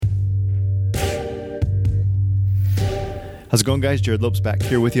How's it going, guys? Jerrad Lopes back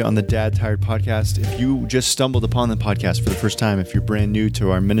here with you on the Dad Tired podcast. If you just stumbled upon the podcast for the first time, if you're brand new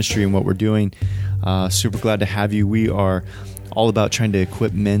to our ministry and what we're doing, super glad to have you. We are all about trying to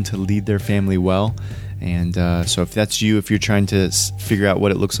equip men to lead their family well. And so if that's you, if you're trying to figure out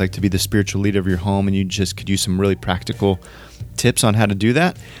what it looks like to be the spiritual leader of your home and you just could use some really practical tips on how to do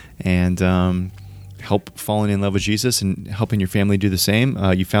that and help falling in love with Jesus and helping your family do the same,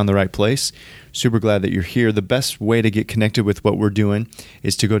 you found the right place. Super glad that you're here. The best way to get connected with what we're doing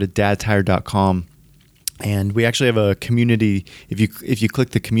is to go to dadtired.com. And we actually have a community. If you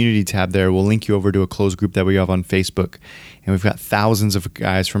click the community tab there, we'll link you over to a closed group that we have on Facebook. And we've got thousands of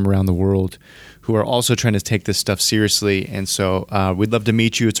guys from around the world who are also trying to take this stuff seriously. And so we'd love to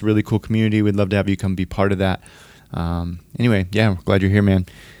meet you. It's a really cool community. We'd love to have you come be part of that. Anyway, yeah, we're glad you're here, man.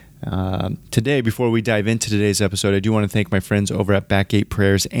 Today, before we dive into today's episode, I do want to thank my friends over at Backgate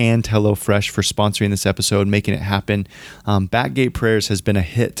Prayers and HelloFresh for sponsoring this episode, making it happen. Backgate Prayers has been a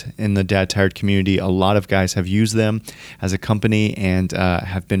hit in the Dad Tired community. A lot of guys have used them as a company and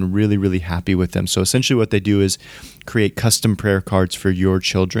have been really, really happy with them. So essentially what they do is create custom prayer cards for your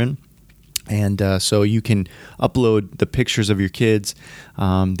children. And so you can upload the pictures of your kids.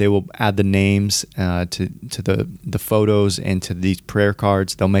 They will add the names to the photos and to these prayer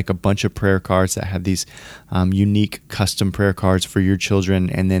cards. They'll make a bunch of prayer cards that have these unique custom prayer cards for your children,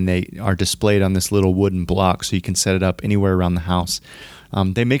 and then they are displayed on this little wooden block so you can set it up anywhere around the house.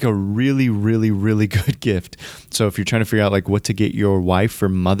 They make a really, really, really good gift. So if you're trying to figure out like what to get your wife for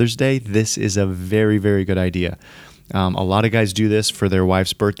Mother's Day, this is a very, very good idea. A lot of guys do this for their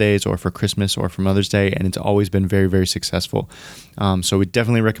wife's birthdays or for Christmas or for Mother's Day, and it's always been very, very successful. So we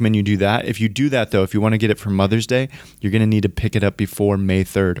definitely recommend you do that. If you do that, though, if you want to get it for Mother's Day, you're going to need to pick it up before May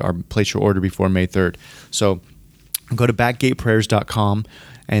 3rd or place your order before May 3rd. So go to backgateprayers.com,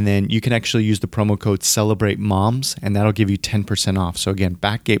 and then you can actually use the promo code CELEBRATEMOMS, and that'll give you 10% off. So again,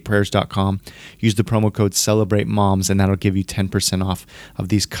 backgateprayers.com, use the promo code CELEBRATEMOMS, and that'll give you 10% off of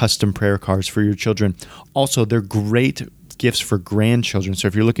these custom prayer cards for your children. Also, they're great gifts for grandchildren. So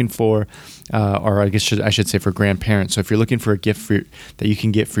if you're looking for, or I guess I should say for grandparents. So if you're looking for a gift that you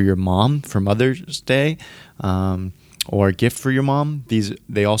can get for your mom for Mother's Day, or a gift for your mom,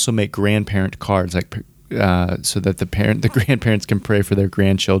 they also make grandparent cards, like so that the grandparents can pray for their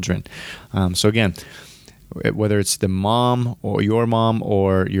grandchildren. So again, whether it's the mom or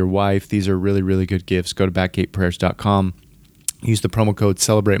your wife, these are really, really good gifts. Go to backgateprayers.com. Use the promo code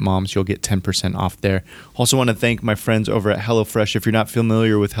CELEBRATEMOMS. You'll get 10% off there. Also want to thank my friends over at HelloFresh. If you're not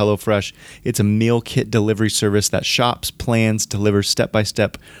familiar with HelloFresh, it's a meal kit delivery service that shops, plans, delivers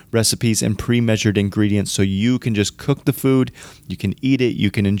step-by-step recipes and pre-measured ingredients so you can just cook the food, you can eat it,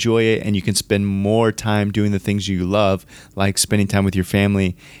 you can enjoy it, and you can spend more time doing the things you love, like spending time with your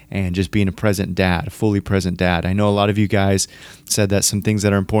family and just being a present dad, a fully present dad. I know a lot of you guys said that some things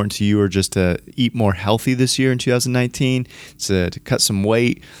that are important to you are just to eat more healthy this year in 2019, to cut some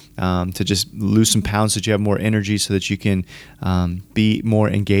weight, to just lose some pounds so that you have more energy so that you can be more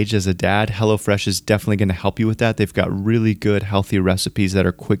engaged as a dad. HelloFresh is definitely going to help you with that. They've got really good, healthy recipes that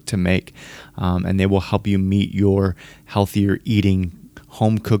are quick to make, and they will help you meet your healthier eating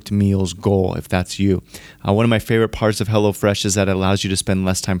home-cooked meals goal, if that's you. One of my favorite parts of HelloFresh is that it allows you to spend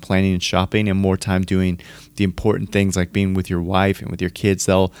less time planning and shopping and more time doing the important things like being with your wife and with your kids.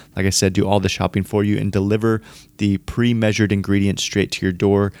 They'll, like I said, do all the shopping for you and deliver the pre-measured ingredients straight to your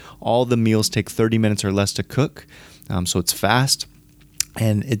door. All the meals take 30 minutes or less to cook, so it's fast.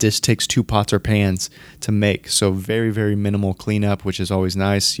 And it just takes 2 pots or pans to make. So very, very minimal cleanup, which is always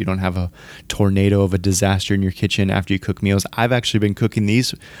nice. You don't have a tornado of a disaster in your kitchen after you cook meals. I've actually been cooking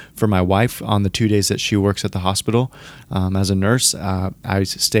these for my wife on the 2 days that she works at the hospital as a nurse. I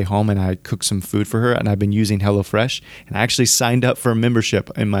stay home and I cook some food for her, and I've been using HelloFresh. And I actually signed up for a membership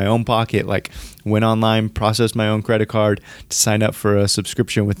in my own pocket, like went online, processed my own credit card to sign up for a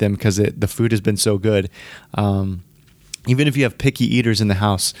subscription with them because the food has been so good. Even if you have picky eaters in the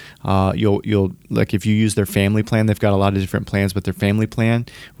house, you'll like if you use their family plan, they've got a lot of different plans, but their family plan,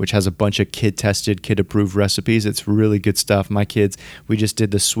 which has a bunch of kid-tested, kid-approved recipes, it's really good stuff. My kids, we just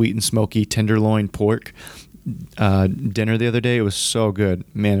did the sweet and smoky tenderloin pork dinner the other day. It was so good.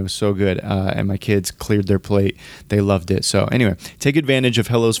 Man, it was so good. And my kids cleared their plate. They loved it. So anyway, take advantage of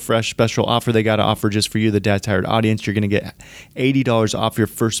HelloFresh special offer they got to offer just for you, the Dad Tired audience. You're going to get $80 off your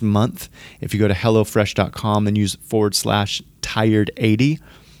first month if you go to HelloFresh.com and use /tired80.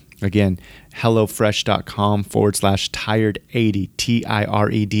 Again, HelloFresh.com /tired80,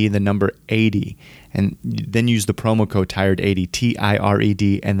 TIRED, the number 80. and then use the promo code TIRED80,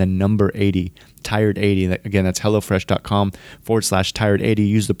 TIRED, and the number 80, TIRED80. Again, that's HelloFresh.com/TIRED80.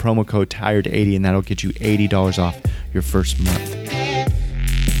 Use the promo code TIRED80, and that'll get you $80 off your first month.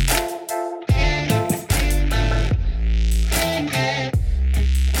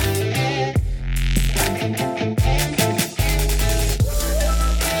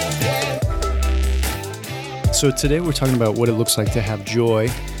 So today we're talking about what it looks like to have joy,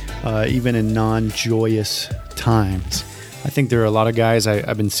 even in non-joyous times. I think there are a lot of guys,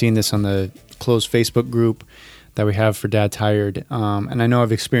 I've been seeing this on the closed Facebook group that we have for Dad Tired, and I know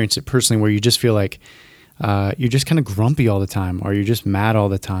I've experienced it personally where you just feel like you're just kind of grumpy all the time, or you're just mad all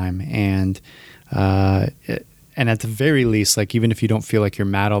the time, and at the very least, like even if you don't feel like you're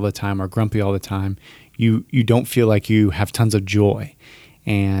mad all the time or grumpy all the time, you don't feel like you have tons of joy.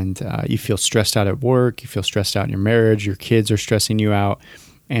 And you feel stressed out at work, you feel stressed out in your marriage, your kids are stressing you out,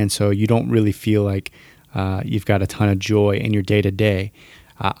 and so you don't really feel like you've got a ton of joy in your day-to-day.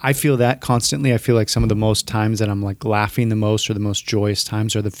 I feel that constantly. I feel like some of the most times that I'm like laughing the most or the most joyous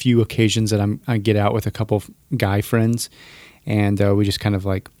times are the few occasions that I get out with a couple of guy friends, and we just kind of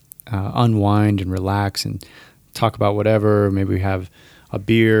like unwind and relax and talk about whatever. Maybe we have a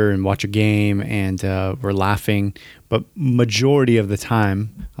beer and watch a game, and we're laughing. But majority of the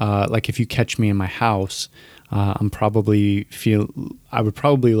time, like if you catch me in my house, I would probably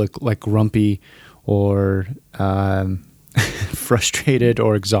look like grumpy or frustrated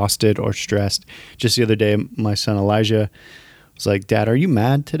or exhausted or stressed. Just the other day, my son Elijah was like, "Dad, are you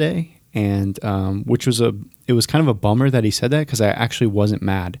mad today?" And it was kind of a bummer that he said that, because I actually wasn't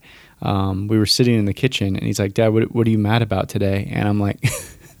mad. We were sitting in the kitchen, and he's like, "Dad, what are you mad about today?" And I'm like,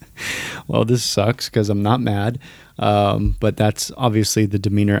 well, this sucks because I'm not mad. But that's obviously the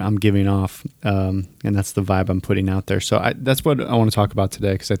demeanor I'm giving off, and that's the vibe I'm putting out there. So that's what I want to talk about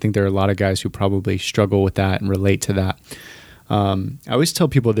today, because I think there are a lot of guys who probably struggle with that and relate to that. I always tell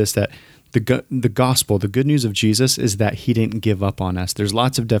people this, that the gospel, the good news of Jesus, is that he didn't give up on us. There's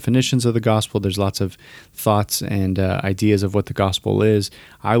lots of definitions of the gospel. There's lots of thoughts and ideas of what the gospel is.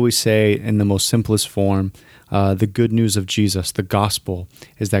 I always say in the most simplest form, the good news of Jesus, the gospel,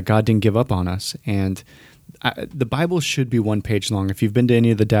 is that God didn't give up on us. And the Bible should be one page long. If you've been to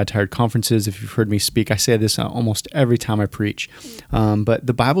any of the Dad Tired conferences, if you've heard me speak, I say this almost every time I preach. But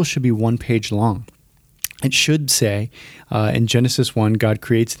the Bible should be one page long. It should say in Genesis 1, God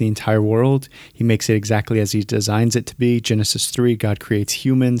creates the entire world. He makes it exactly as he designs it to be. Genesis 3, God creates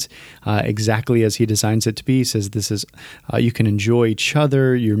humans exactly as he designs it to be. He says this is, you can enjoy each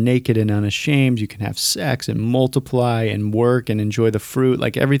other. You're naked and unashamed. You can have sex and multiply and work and enjoy the fruit.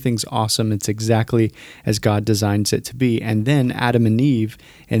 Like everything's awesome. It's exactly as God designs it to be. And then Adam and Eve,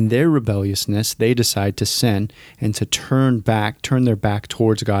 in their rebelliousness, they decide to sin and to turn their back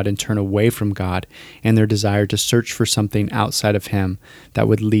towards God and turn away from God, and their desire to search for something outside of him that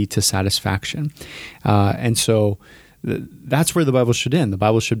would lead to satisfaction. And so that's where the Bible should end. The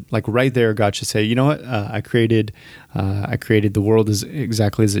Bible should, like right there, God should say, you know what, I created the world as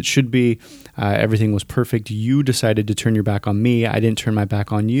exactly as it should be. Everything was perfect. You decided to turn your back on me. I didn't turn my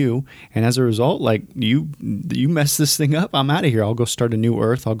back on you. And as a result, like you messed this thing up. I'm out of here. I'll go start a new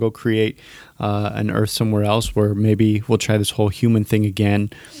earth. I'll go create an earth somewhere else where maybe we'll try this whole human thing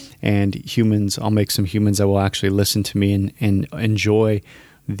again. And I'll make some humans that will actually listen to me and enjoy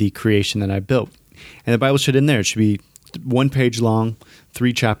the creation that I built. And the Bible should end there. It should be one page long,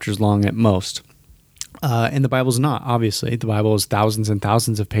 3 chapters long at most. And the Bible's not, obviously. The Bible is thousands and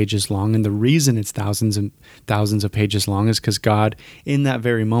thousands of pages long. And the reason it's thousands and thousands of pages long is because God, in that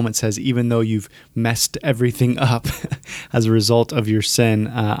very moment, says, even though you've messed everything up as a result of your sin,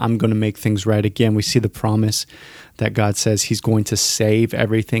 I'm going to make things right again. We see the promise that God says he's going to save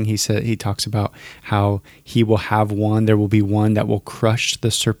everything. He talks about how he will have one. There will be one that will crush the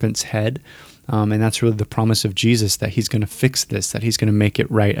serpent's head. And that's really the promise of Jesus, that he's going to fix this, that he's going to make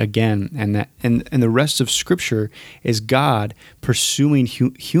it right again. And the rest of Scripture is God pursuing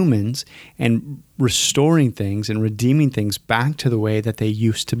humans and restoring things and redeeming things back to the way that they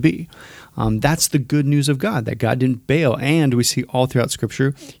used to be. That's the good news of God, that God didn't bail. And we see all throughout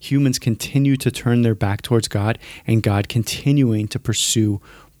Scripture, humans continue to turn their back towards God, and God continuing to pursue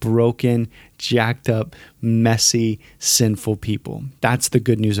broken, jacked up, messy, sinful people. That's the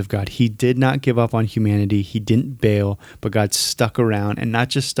good news of God. He did not give up on humanity. He didn't bail, but God stuck around, and not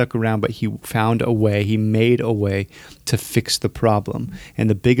just stuck around, but he found a way. He made a way to fix the problem.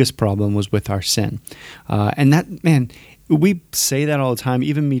 And the biggest problem was with our sin. And that, man, we say that all the time.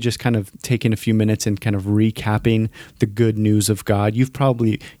 Even me just kind of taking a few minutes and kind of recapping the good news of God.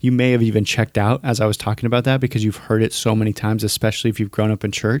 You may have even checked out as I was talking about that because you've heard it so many times, especially if you've grown up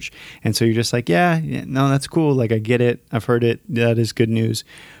in church. And so you're just like, yeah, no, that's cool. Like I get it. I've heard it. That is good news.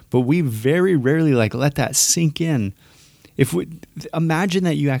 But we very rarely like let that sink in. Imagine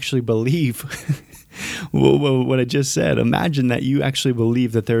that you actually believe what I just said. Imagine that you actually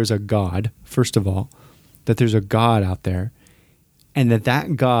believe that there is a God, first of all, that there's a God out there, and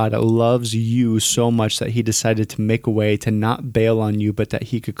that God loves you so much that he decided to make a way to not bail on you, but that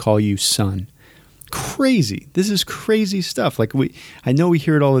he could call you son. Crazy. This is crazy stuff. Like I know we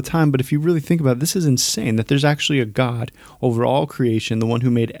hear it all the time, but if you really think about it, this is insane that there's actually a God over all creation, the one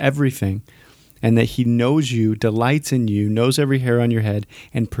who made everything, and that he knows you, delights in you, knows every hair on your head,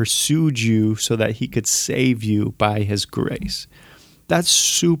 and pursued you so that he could save you by his grace. That's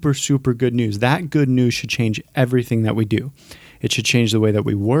super, super good news. That good news should change everything that we do. It should change the way that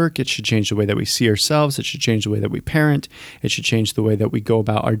we work. It should change the way that we see ourselves. It should change the way that we parent. It should change the way that we go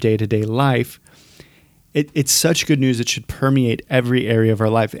about our day-to-day life. It's such good news. It should permeate every area of our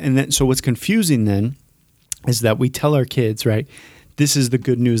life. And then, so what's confusing then is that we tell our kids, right, this is the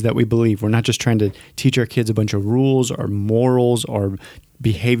good news that we believe. We're not just trying to teach our kids a bunch of rules or morals or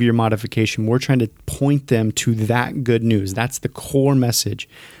behavior modification. We're trying to point them to that good news. That's the core message.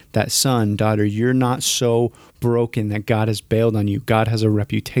 That son, daughter, you're not so broken that God has bailed on you. God has a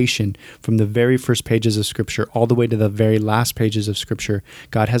reputation from the very first pages of Scripture all the way to the very last pages of Scripture.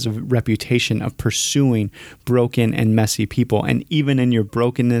 God has a reputation of pursuing broken and messy people. And even in your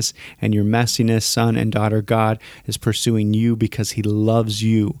brokenness and your messiness, son and daughter, God is pursuing you because he loves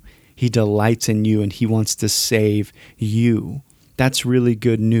you. He delights in you and he wants to save you. That's really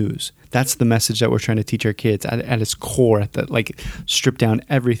good news. That's the message that we're trying to teach our kids at its core, strip down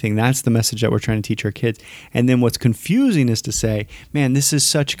everything. That's the message that we're trying to teach our kids. And then what's confusing is to say, man, this is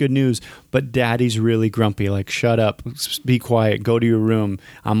such good news, but daddy's really grumpy. Like, shut up, be quiet, go to your room.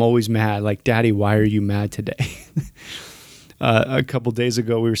 I'm always mad. Like, daddy, why are you mad today? A couple days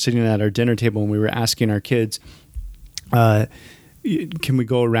ago, we were sitting at our dinner table and we were asking our kids, can we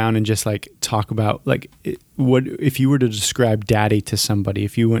go around and just like talk about like what if you were to describe daddy to somebody?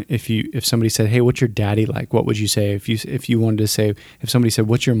 If somebody said, "Hey, what's your daddy like?" What would you say? If you wanted to say, if somebody said,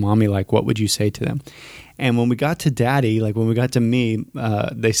 "What's your mommy like?" What would you say to them? And when we got to daddy, like when we got to me,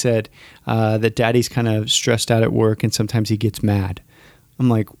 they said that daddy's kind of stressed out at work and sometimes he gets mad. I'm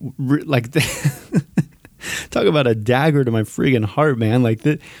like talk about a dagger to my friggin' heart, man. Like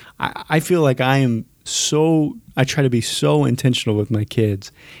that, I feel like I try to be so intentional with my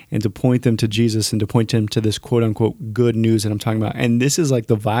kids and to point them to Jesus and to point them to this quote unquote good news that I'm talking about. And this is like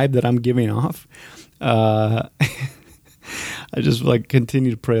the vibe that I'm giving off. I just like continue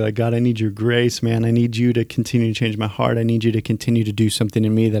to pray like, God, I need your grace, man. I need you to continue to change my heart. I need you to continue to do something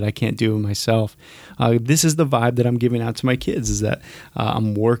in me that I can't do in myself. This is the vibe that I'm giving out to my kids, is that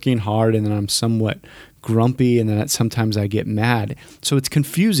I'm working hard and then I'm somewhat grumpy and then sometimes I get mad. So it's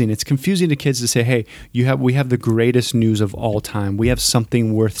confusing. It's confusing to kids to say, hey, we have the greatest news of all time. We have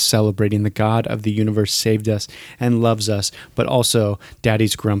something worth celebrating. The God of the universe saved us and loves us, but also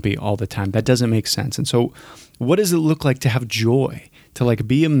daddy's grumpy all the time. That doesn't make sense. And so what does it look like to have joy, to like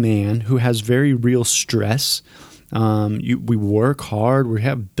be a man who has very real stress? We work hard. We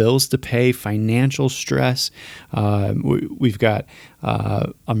have bills to pay, financial stress. We've got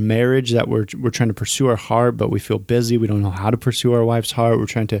a marriage that we're trying to pursue our heart, but we feel busy. We don't know how to pursue our wife's heart. We're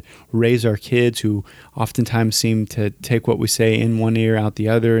trying to raise our kids who oftentimes seem to take what we say in one ear, out the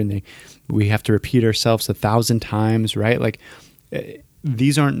other, and we have to repeat ourselves 1,000 times, right? Like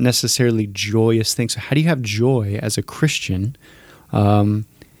these aren't necessarily joyous things. So how do you have joy as a Christian? And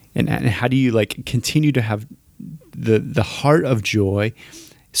how do you like continue to have the heart of joy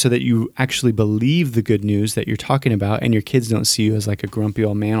so that you actually believe the good news that you're talking about and your kids don't see you as like a grumpy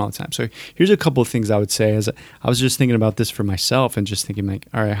old man all the time? So here's a couple of things I would say. As I was just thinking about this for myself and just thinking like,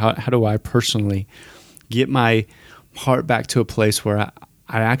 all right, how do I personally get my heart back to a place where I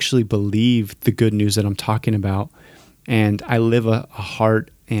actually believe the good news that I'm talking about and I live a heart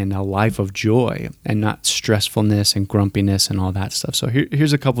and a life of joy and not stressfulness and grumpiness and all that stuff. So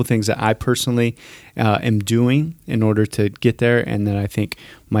here's a couple of things that I personally am doing in order to get there and that I think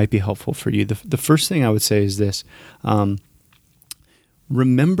might be helpful for you. The first thing I would say is this.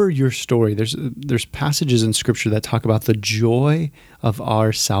 Remember your story. There's passages in Scripture that talk about the joy of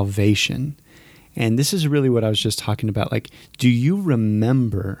our salvation. And this is really what I was just talking about. Like, do you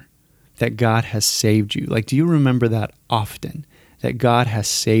remember that God has saved you? Like, do you remember that often? that God has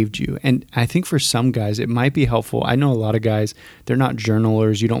saved you. And I think for some guys, it might be helpful. I know a lot of guys, they're not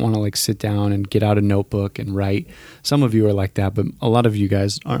journalers. You don't want to like sit down and get out a notebook and write. Some of you are like that, but a lot of you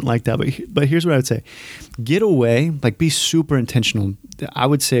guys aren't like that. But here's what I would say. Get away, like be super intentional. I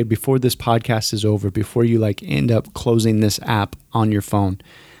would say before this podcast is over, before you like end up closing this app on your phone,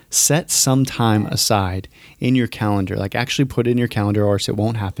 set some time aside in your calendar. Like actually put it in your calendar, or else it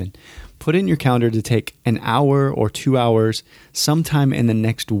won't happen. Put it in your calendar to take an hour or 2 hours sometime in the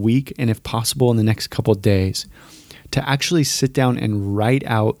next week, and if possible in the next couple of days, to actually sit down and write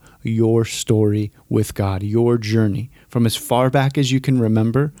out your story with God, your journey from as far back as you can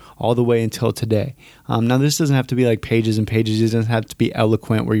remember all the way until today. Now, this doesn't have to be like pages and pages. It doesn't have to be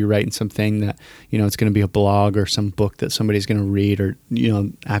eloquent where you're writing something that, it's going to be a blog or some book that somebody's going to read, or,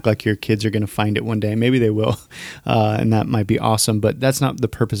 act like your kids are going to find it one day. Maybe they will, and that might be awesome, but that's not the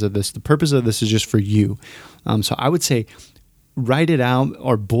purpose of this. The purpose of this is just for you. So I would say, write it out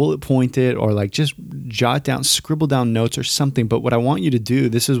or bullet point it, or like just jot down, scribble down notes or something. But what I want you to do,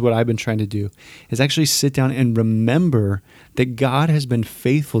 this is what I've been trying to do, is actually sit down and remember that God has been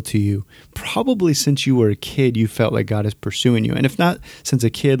faithful to you. Probably since you were a kid, you felt like God is pursuing you. And if not since a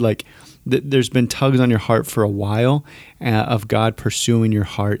kid, like there's been tugs on your heart for a while of God pursuing your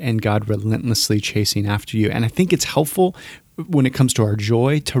heart and God relentlessly chasing after you. And I think it's helpful when it comes to our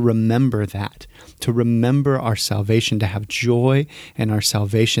joy to remember that, to remember our salvation, to have joy in our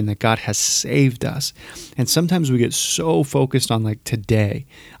salvation, that God has saved us. And sometimes we get so focused on like today.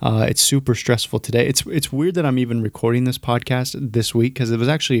 It's super stressful today. It's weird that I'm even recording this podcast this week, because it was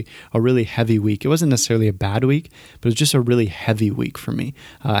actually a really heavy week. It wasn't necessarily a bad week, but it was just a really heavy week for me.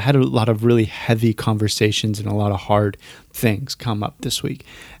 I had a lot of really heavy conversations and a lot of hard things come up this week.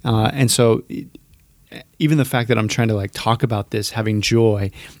 And so even the fact that I'm trying to like talk about this, having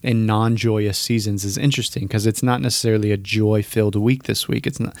joy in non-joyous seasons, is interesting, because it's not necessarily a joy-filled week this week.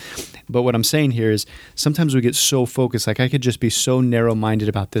 It's not. But what I'm saying here is sometimes we get so focused. Like I could just be so narrow-minded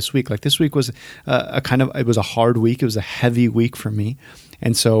about this week. Like this week was it was a hard week. It was a heavy week for me.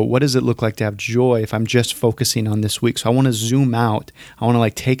 And so what does it look like to have joy if I'm just focusing on this week? So I want to zoom out. I want to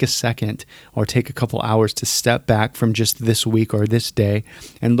like take a second or take a couple hours to step back from just this week or this day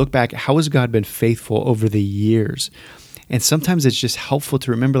and look back. How has God been faithful over the years? And sometimes it's just helpful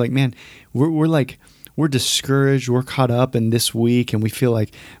to remember, like, man, we're discouraged, we're caught up in this week, and we feel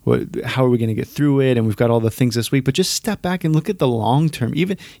like, how are we going to get through it? And we've got all the things this week. But just step back and look at the long term,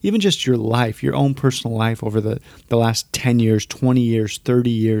 even just your life, your own personal life over the last 10 years, 20 years, 30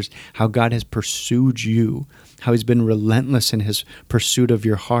 years, how God has pursued you, how he's been relentless in his pursuit of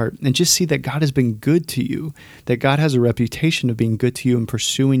your heart. And just see that God has been good to you, that God has a reputation of being good to you and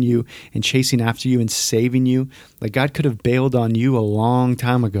pursuing you and chasing after you and saving you. Like God could have bailed on you a long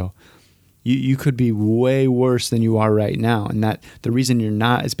time ago. You could be way worse than you are right now. And that the reason you're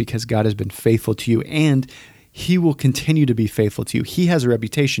not is because God has been faithful to you, and he will continue to be faithful to you. He has a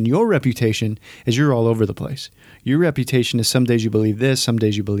reputation. Your reputation is you're all over the place. Your reputation is some days you believe this, some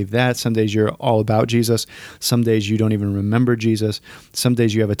days you believe that, some days you're all about Jesus, some days you don't even remember Jesus, some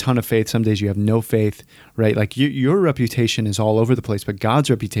days you have a ton of faith, some days you have no faith, right? Like your reputation is all over the place, but God's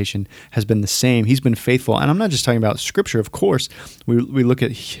reputation has been the same. He's been faithful. And I'm not just talking about Scripture. Of course, we look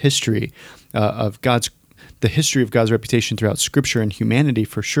at history the history of God's reputation throughout Scripture and humanity.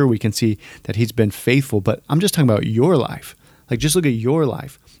 For sure, we can see that he's been faithful, but I'm just talking about your life. Like, just look at your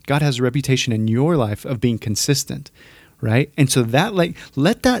life. God has a reputation in your life of being consistent, right? And so that, like,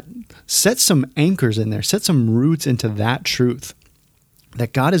 let that set some anchors in there, set some roots into that truth,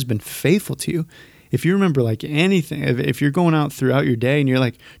 that God has been faithful to you. If you remember like anything, if you're going out throughout your day and you're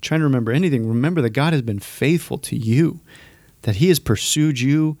like trying to remember anything, remember that God has been faithful to you, that he has pursued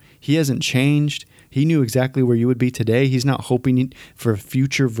you. He hasn't changed. He knew exactly where you would be today. He's not hoping for a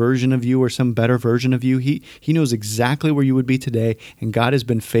future version of you or some better version of you. He knows exactly where you would be today, and God has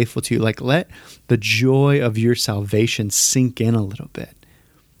been faithful to you. Like, let the joy of your salvation sink in a little bit.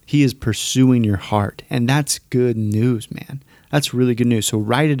 He is pursuing your heart, and that's good news, man. That's really good news. So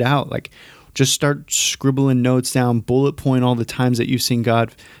write it out. Like, just start scribbling notes down, bullet point all the times that you've seen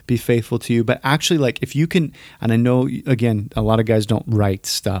God be faithful to you. But actually, like, if you can, and I know, again, a lot of guys don't write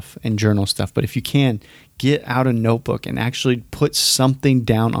stuff and journal stuff, but if you can, get out a notebook and actually put something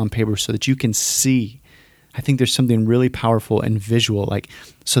down on paper so that you can see. I think there's something really powerful and visual, like,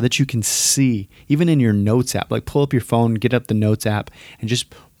 so that you can see, even in your notes app, like pull up your phone, get up the notes app, and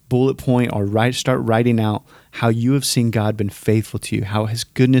just bullet point or start writing out how you have seen God been faithful to you, how his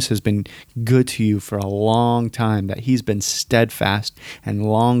goodness has been good to you for a long time, that he's been steadfast and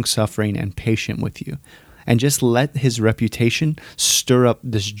long-suffering and patient with you. and just let his reputation stir up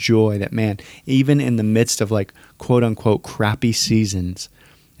this joy that, man, even in the midst of like quote unquote crappy seasons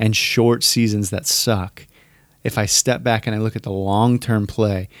and short seasons that suck, if I step back and I look at the long-term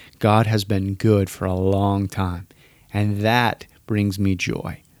play, God has been good for a long time. And that brings me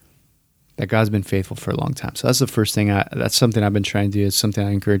joy. That God's been faithful for a long time. So that's the first thing. That's something I've been trying to do. It's something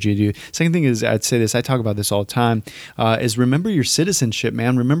I encourage you to do. Second thing is, I'd say this, I talk about this all the time, is remember your citizenship,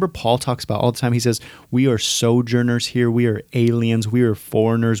 man. Remember Paul talks about all the time. He says, we are sojourners here. We are aliens. We are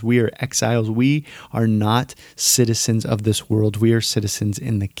foreigners. We are exiles. We are not citizens of this world. We are citizens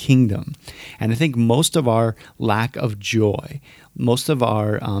in the kingdom. And I think most of our lack of joy, most of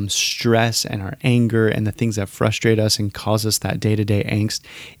our stress and our anger and the things that frustrate us and cause us that day-to-day angst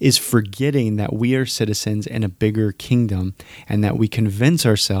is forgetting that we are citizens in a bigger kingdom and that we convince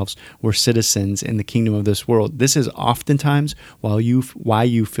ourselves we're citizens in the kingdom of this world. This is oftentimes why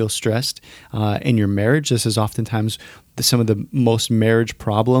you feel stressed in your marriage. This is oftentimes some of the most marriage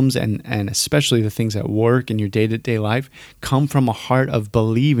problems and especially the things at work in your day-to-day life come from a heart of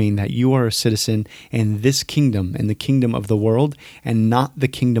believing that you are a citizen in this kingdom, in the kingdom of the world, and not the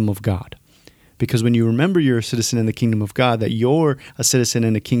kingdom of God. Because when you remember you're a citizen in the kingdom of God, that you're a citizen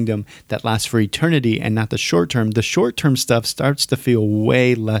in a kingdom that lasts for eternity and not the short-term stuff starts to feel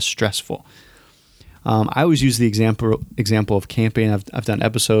way less stressful. I always use the example of camping. I've done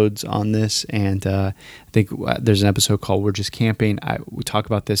episodes on this, and I think there's an episode called "We're Just Camping." We talk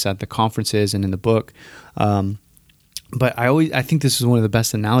about this at the conferences and in the book. But I think this is one of the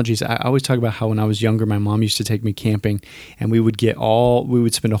best analogies. I always talk about how when I was younger, my mom used to take me camping, and we would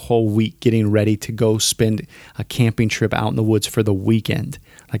spend a whole week getting ready to go spend a camping trip out in the woods for the weekend.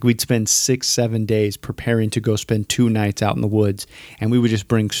 Like we'd spend 6-7 days preparing to go spend 2 nights out in the woods, and we would just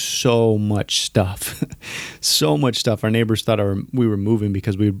bring so much stuff, so much stuff. Our neighbors thought we were moving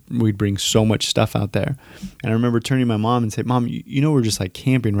because we'd bring so much stuff out there. And I remember turning to my mom and say, "Mom, you know we're just like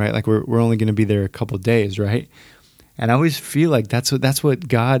camping, right? Like we're only going to be there a couple of days, right?" And I always feel like that's what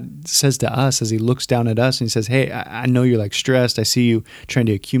God says to us as he looks down at us and he says, "Hey, I know you're like stressed. I see you trying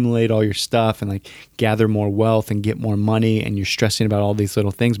to accumulate all your stuff and like gather more wealth and get more money, and you're stressing about all these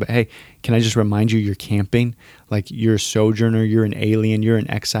little things. But hey, can I just remind you, you're camping? Like you're a sojourner, you're an alien, you're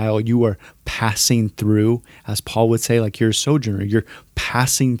an exile. You are passing through, as Paul would say, like you're a sojourner. You're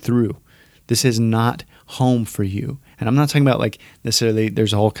passing through. This is not home for you." And I'm not talking about like necessarily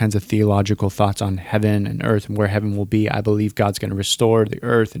there's all kinds of theological thoughts on heaven and earth and where heaven will be. I believe God's going to restore the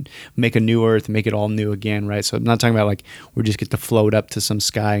earth and make a new earth and make it all new again, right? So I'm not talking about like we just get to float up to some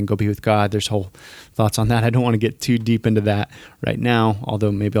sky and go be with God. There's whole thoughts on that. I don't want to get too deep into that right now,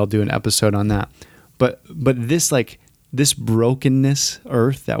 although maybe I'll do an episode on that. But this brokenness,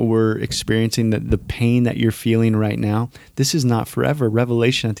 earth, that we're experiencing, the pain that you're feeling right now, this is not forever.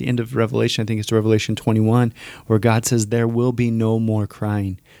 Revelation, at the end of Revelation, I think it's Revelation 21, where God says there will be no more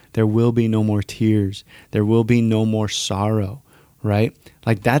crying. There will be no more tears. There will be no more sorrow, right?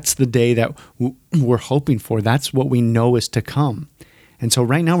 Like that's the day that we're hoping for. That's what we know is to come. And so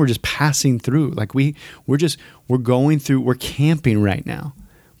right now we're just passing through. Like we're going through, we're camping right now.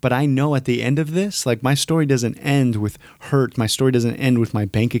 But I know at the end of this, like my story doesn't end with hurt. My story doesn't end with my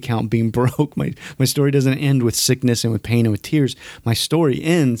bank account being broke. My story doesn't end with sickness and with pain and with tears. My story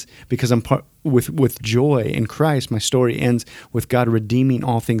ends because I'm with joy in Christ. My story ends with God redeeming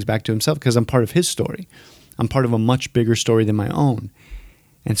all things back to himself because I'm part of his story. I'm part of a much bigger story than my own.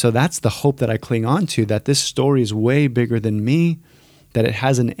 And so that's the hope that I cling on to, that this story is way bigger than me, that it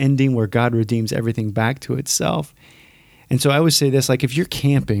has an ending where God redeems everything back to itself. And so I always say this, like if you're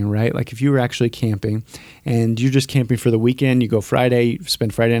camping, right? Like if you were actually camping and you're just camping for the weekend, you go Friday, you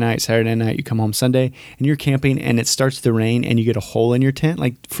spend Friday night, Saturday night, you come home Sunday, and you're camping and it starts to rain and you get a hole in your tent,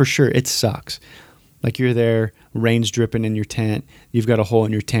 like for sure it sucks. Like you're there, rain's dripping in your tent, you've got a hole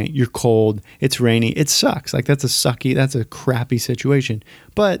in your tent, you're cold, it's rainy, it sucks. Like that's a crappy situation.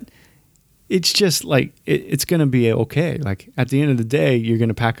 But it's just like, it's going to be okay. Like at the end of the day, you're going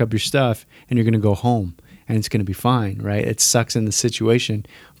to pack up your stuff and you're going to go home. And it's going to be fine, right? It sucks in the situation,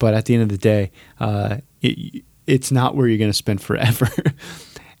 but at the end of the day, it's not where you're going to spend forever.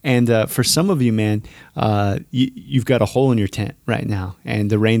 And for some of you, man, you've got a hole in your tent right now, and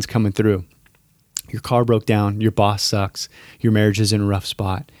the rain's coming through. Your car broke down. Your boss sucks. Your marriage is in a rough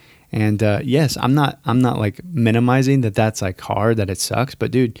spot. And yes, I'm not like minimizing that that's like hard, that it sucks,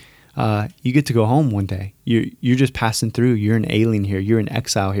 but dude, you get to go home one day. You're just passing through. You're an alien here. You're an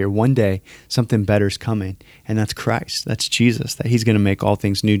exile here. One day, something better's coming, and that's Christ. That's Jesus, that he's going to make all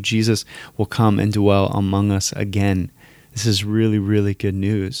things new. Jesus will come and dwell among us again. This is really, really good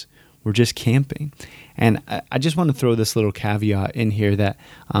news. We're just camping. And I just want to throw this little caveat in here that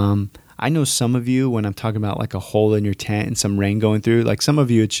I know some of you, when I'm talking about like a hole in your tent and some rain going through, like some of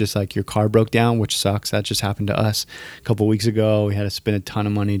you, it's just like your car broke down, which sucks. That just happened to us a couple weeks ago. We had to spend a ton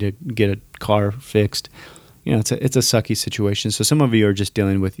of money to get a car fixed. It's a sucky situation. So some of you are just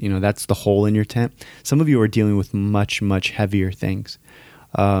dealing with, that's the hole in your tent. Some of you are dealing with much, much heavier things.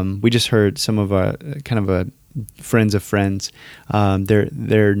 We just heard some of our friends of friends, their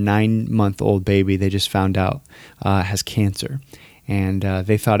 9-month-old baby, they just found out has cancer. And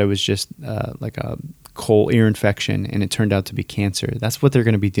they thought it was just like a cold ear infection, and it turned out to be cancer. That's what they're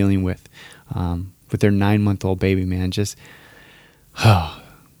going to be dealing with their 9-month-old baby, man. Just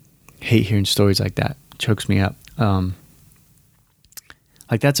hate hearing stories like that. Chokes me up.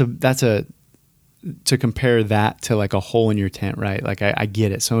 Like that's a to compare that to like a hole in your tent, right? Like I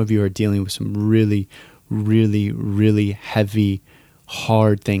get it. Some of you are dealing with some really, really, really heavy,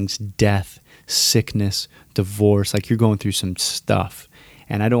 hard things, death, sickness, divorce. Like you're going through some stuff,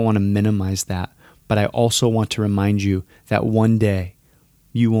 and I don't want to minimize that, but I also want to remind you that one day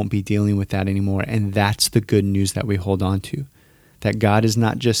you won't be dealing with that anymore. And that's the good news that we hold on to. That God has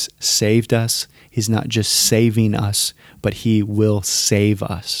not just saved us, He's not just saving us, but He will save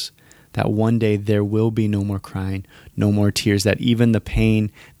us. That one day there will be no more crying, no more tears, that even the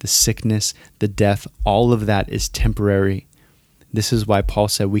pain, the sickness, the death, all of that is temporary. This is why Paul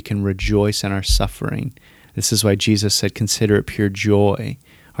said we can rejoice in our suffering. This is why Jesus said, consider it pure joy.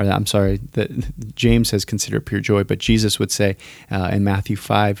 James says, consider it pure joy, but Jesus would say in Matthew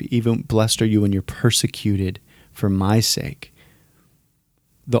 5, even blessed are you when you're persecuted for my sake.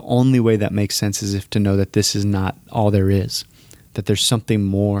 The only way that makes sense is if to know that this is not all there is, that there's something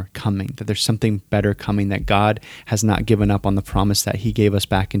more coming, that there's something better coming, that God has not given up on the promise that He gave us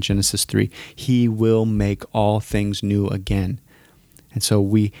back in Genesis 3. He will make all things new again. And so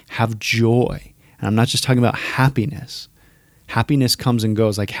we have joy. And I'm not just talking about happiness. Happiness comes and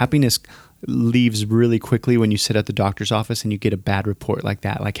goes. Like happiness leaves really quickly when you sit at the doctor's office and you get a bad report like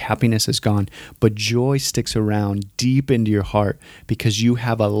that. Like happiness is gone. But joy sticks around deep into your heart because you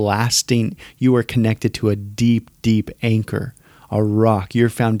have you are connected to a deep, deep anchor, a rock. Your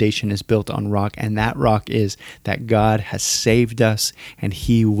foundation is built on rock. And that rock is that God has saved us and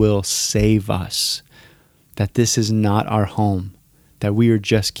He will save us. That this is not our home. That we are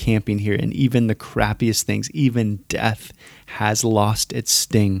just camping here, and even the crappiest things, even death, has lost its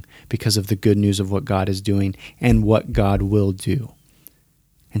sting because of the good news of what God is doing and what God will do.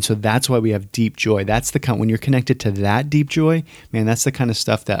 And so that's why we have deep joy. That's the kind, when you're connected to that deep joy, man, that's the kind of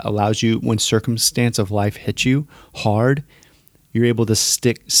stuff that allows you, when circumstance of life hits you hard, you're able to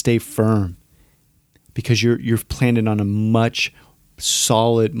stay firm because you're planted on a much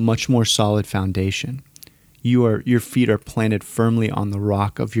more solid foundation. Your feet are planted firmly on the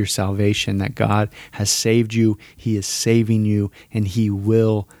rock of your salvation, that God has saved you, He is saving you, and He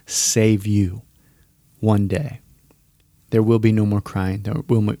will save you one day. There will be no more crying. There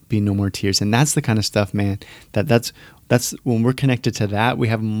will be no more tears. And that's the kind of stuff, man, that's when we're connected to that, we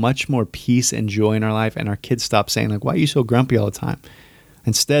have much more peace and joy in our life, and our kids stop saying, like, why are you so grumpy all the time?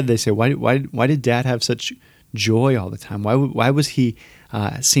 Instead, they say, why did Dad have such joy all the time? Why was he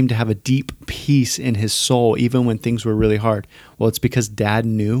seem to have a deep peace in his soul even when things were really hard? Well, it's because Dad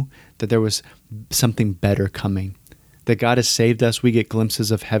knew that there was something better coming. That God has saved us. We get glimpses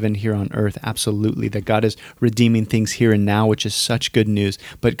of heaven here on earth, absolutely. That God is redeeming things here and now, which is such good news.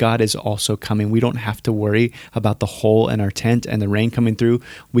 But God is also coming. We don't have to worry about the hole in our tent and the rain coming through.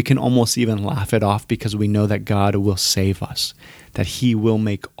 We can almost even laugh it off because we know that God will save us, that He will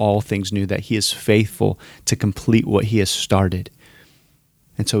make all things new, that He is faithful to complete what He has started.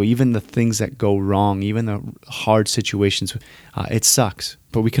 And so even the things that go wrong, even the hard situations, it sucks.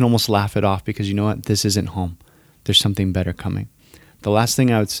 But we can almost laugh it off because you know what? This isn't home. There's something better coming. The last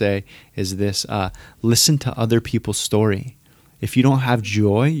thing I would say is this: listen to other people's story. If you don't have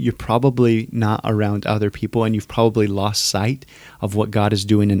joy, you're probably not around other people, and you've probably lost sight of what God is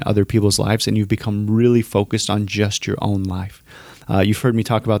doing in other people's lives, and you've become really focused on just your own life. You've heard me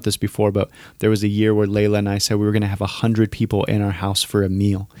talk about this before, but there was a year where Layla and I said we were going to have 100 people in our house for a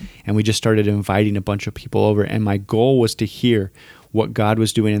meal, and we just started inviting a bunch of people over, and my goal was to hear what God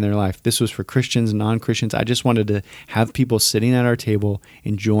was doing in their life. This was for Christians, non-Christians. I just wanted to have people sitting at our table,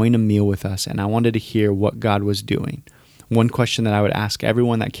 enjoying a meal with us, and I wanted to hear what God was doing. One question that I would ask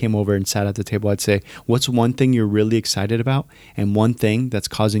everyone that came over and sat at the table, I'd say, what's one thing you're really excited about and one thing that's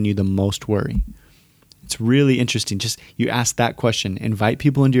causing you the most worry? It's really interesting. Just you ask that question, invite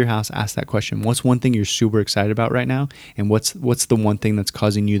people into your house, ask that question. What's one thing you're super excited about right now? And what's the one thing that's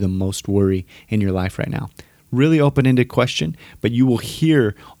causing you the most worry in your life right now? Really open-ended question, but you will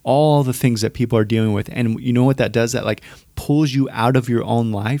hear all the things that people are dealing with. And you know what that does? That like pulls you out of your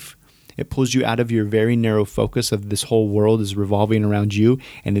own life It pulls you out of your very narrow focus of this whole world is revolving around you,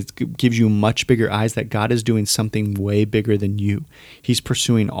 and it gives you much bigger eyes that God is doing something way bigger than you. He's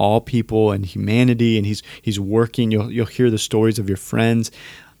pursuing all people and humanity, and he's working. You'll hear the stories of your friends,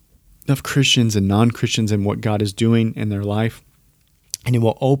 of Christians and non-Christians, and what God is doing in their life. And it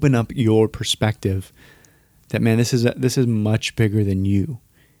will open up your perspective that, man, this is much bigger than you.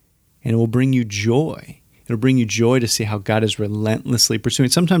 And it will bring you joy. It'll bring you joy to see how God is relentlessly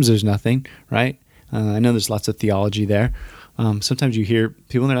pursuing. Sometimes there's nothing, right? I know there's lots of theology there. Sometimes you hear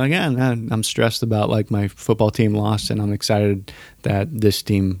people and they're like, I'm stressed about like my football team lost and I'm excited that this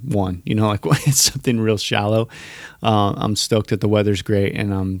team won. Like it's something real shallow. I'm stoked that the weather's great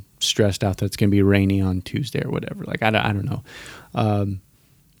and I'm stressed out that it's going to be rainy on Tuesday or whatever. Like, I don't know.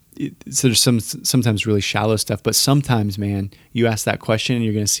 So there's sometimes really shallow stuff, but sometimes, man, you ask that question and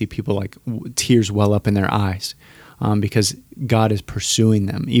you're going to see people like tears well up in their eyes because God is pursuing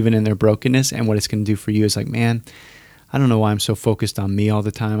them, even in their brokenness. And what it's going to do for you is like, man, I don't know why I'm so focused on me all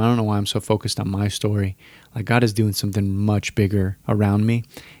the time. I don't know why I'm so focused on my story. Like God is doing something much bigger around me.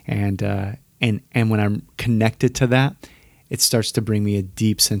 And when I'm connected to that, it starts to bring me a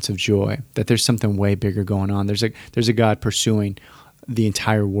deep sense of joy that there's something way bigger going on. There's a God pursuing the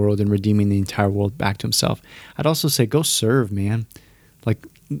entire world and redeeming the entire world back to himself. I'd also say go serve, man. Like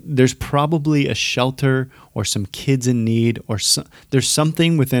there's probably a shelter or some kids in need or there's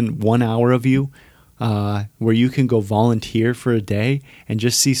something within 1 hour of you where you can go volunteer for a day and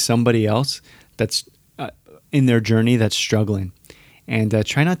just see somebody else that's in their journey that's struggling. And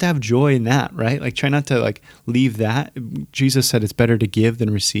try not to have joy in that, right? Like try not to like leave that. Jesus said it's better to give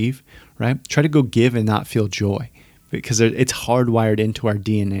than receive, right? Try to go give and not feel joy because it's hardwired into our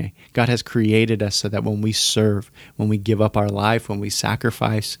DNA. God has created us so that when we serve, when we give up our life, when we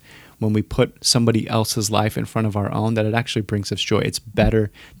sacrifice, when we put somebody else's life in front of our own, that it actually brings us joy. It's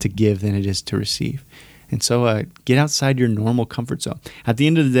better to give than it is to receive. And so get outside your normal comfort zone. At the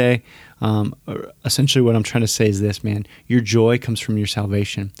end of the day, essentially what I'm trying to say is this, man. Your joy comes from your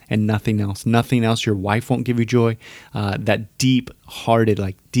salvation and nothing else. Nothing else. Your wife won't give you joy. That deep-hearted,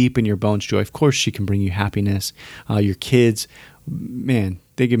 like deep in your bones joy. Of course, she can bring you happiness. Your kids, man,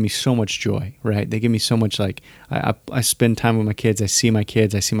 they give me so much joy, right? They give me so much, like, I spend time with my kids. I see my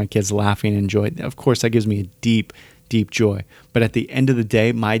kids laughing and joy. Of course, that gives me a deep joy. But at the end of the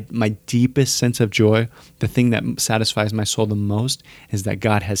day, my deepest sense of joy, the thing that satisfies my soul the most is that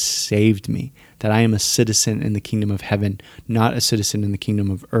God has saved me, that I am a citizen in the kingdom of heaven, not a citizen in the kingdom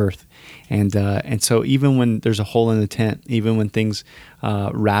of earth. And so even when there's a hole in the tent, even when things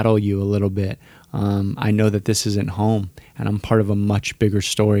rattle you a little bit, I know that this isn't home and I'm part of a much bigger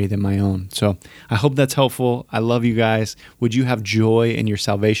story than my own. So I hope that's helpful. I love you guys. Would you have joy in your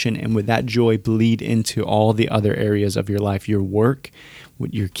salvation? And would that joy bleed into all the other areas of your life, your work,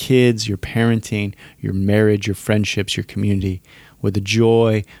 with your kids, your parenting, your marriage, your friendships, your community? Would the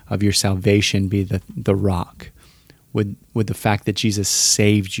joy of your salvation be the rock? Would the fact that Jesus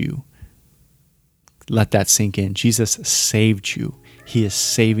saved you, let that sink in. Jesus saved you. He is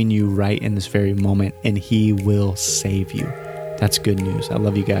saving you right in this very moment, and he will save you. That's good news. I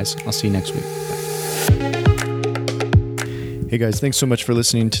love you guys. I'll see you next week. Bye. Hey guys, thanks so much for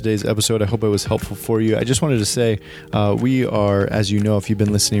listening to today's episode. I hope it was helpful for you. I just wanted to say we are, as you know, if you've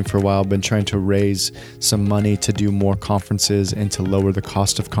been listening for a while, been trying to raise some money to do more conferences and to lower the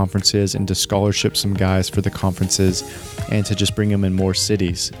cost of conferences and to scholarship some guys for the conferences and to just bring them in more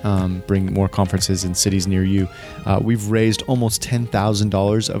cities, bring more conferences in cities near you. We've raised almost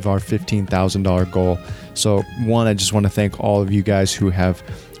 $10,000 of our $15,000 goal. So one, I just want to thank all of you guys who have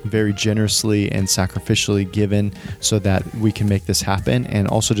very generously and sacrificially given so that we can make this happen. And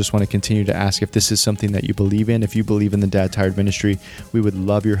also just want to continue to ask if this is something that you believe in. If you believe in the Dad Tired ministry, we would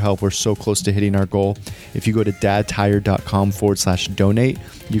love your help. We're so close to hitting our goal. If you go to dadtired.com/donate,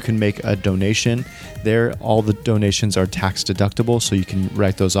 you can make a donation there. All the donations are tax deductible, so you can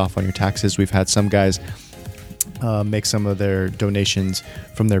write those off on your taxes. We've had some guys make some of their donations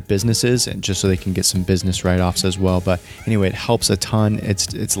from their businesses and just so they can get some business write-offs as well. But anyway, it helps a ton.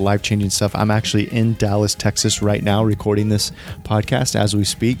 It's life-changing stuff. I'm actually in Dallas, Texas right now recording this podcast as we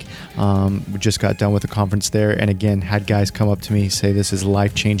speak. We just got done with a conference there, and again, had guys come up to me say this is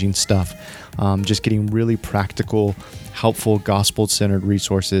life-changing stuff. Just getting really practical, helpful, gospel-centered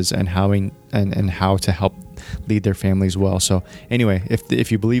resources and how to help lead their families well. So anyway,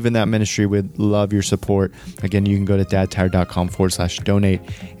 if you believe in that ministry, we'd love your support. Again, you can go to dadtired.com/donate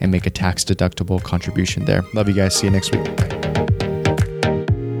and make a tax deductible contribution there. Love you guys. See you next week. Bye.